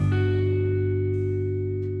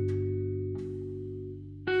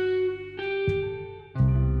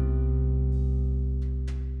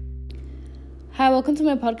Hi, welcome to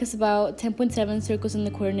my podcast about 10.7 circles in the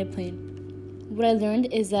coordinate plane. What I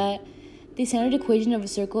learned is that the standard equation of a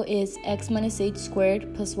circle is x minus h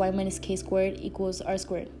squared plus y minus k squared equals r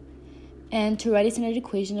squared. And to write a standard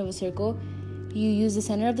equation of a circle, you use the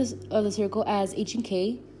center of the circle as h and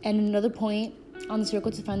k and another point on the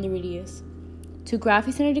circle to find the radius. To graph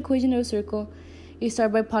a standard equation of a circle, you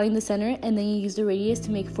start by plotting the center and then you use the radius to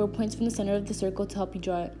make 4 points from the center of the circle to help you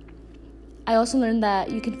draw it. I also learned that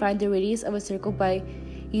you can find the radius of a circle by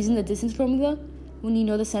using the distance formula when you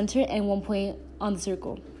know the center and 1 point on the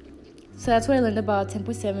circle. So that's what I learned about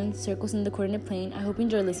 10.7 circles in the coordinate plane. I hope you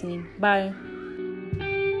enjoy listening. Bye.